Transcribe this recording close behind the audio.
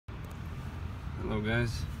Hello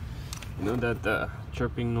guys, you know that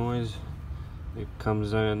chirping noise, it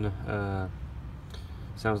comes in,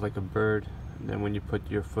 sounds like a bird, and then when you put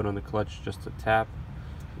your foot on the clutch just to tap,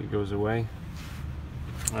 it goes away.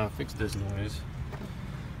 I'll fix this noise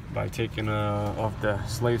by taking off the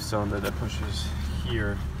slave cylinder that pushes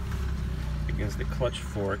here against the clutch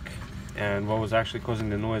fork. And what was actually causing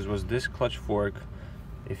the noise was this clutch fork.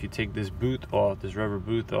 If you take this boot off, this rubber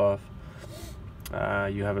boot off,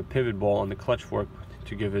 you have a pivot ball on the clutch fork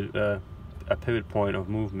to give it a pivot point of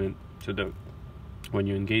movement, so that when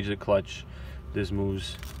you engage the clutch, this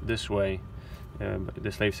moves this way.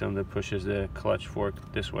 The slave cylinder pushes the clutch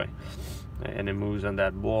fork this way, and it moves on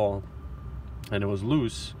that ball, and it was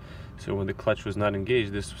loose. So when the clutch was not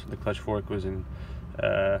engaged, the clutch fork was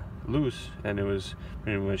loose, and it was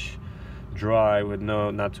pretty much dry with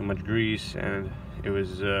not too much grease, and it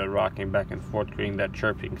was rocking back and forth, creating that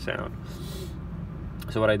chirping sound.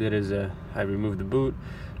 So what I did is I removed the boot,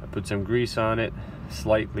 I put some grease on it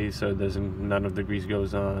slightly so none of the grease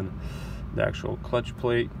goes on the actual clutch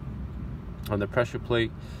plate, on the pressure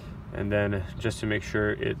plate, and then just to make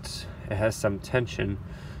sure it has some tension,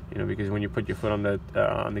 you know, because when you put your foot on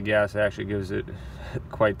the gas, it actually gives it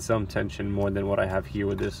quite some tension, more than what I have here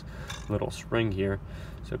with this little spring here.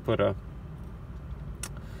 So I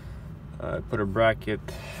put a bracket,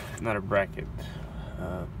 not a bracket,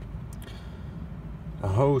 a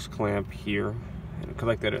hose clamp here, and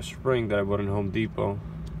collected a spring that I bought in Home Depot,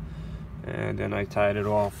 and then I tied it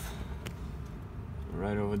off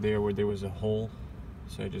right over there where there was a hole.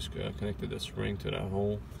 So I just connected the spring to that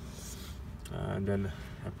hole, and then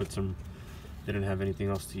I put some, didn't have anything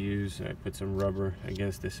else to use, I put some rubber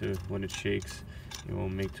against this so when it shakes it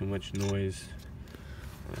won't make too much noise.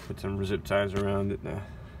 I put some zip ties around it.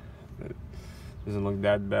 It doesn't look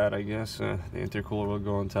that bad, I guess. The intercooler will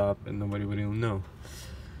go on top and nobody will even know.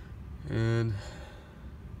 And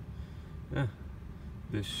yeah,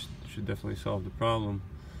 this should definitely solve the problem.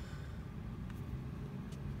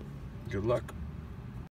 Good luck.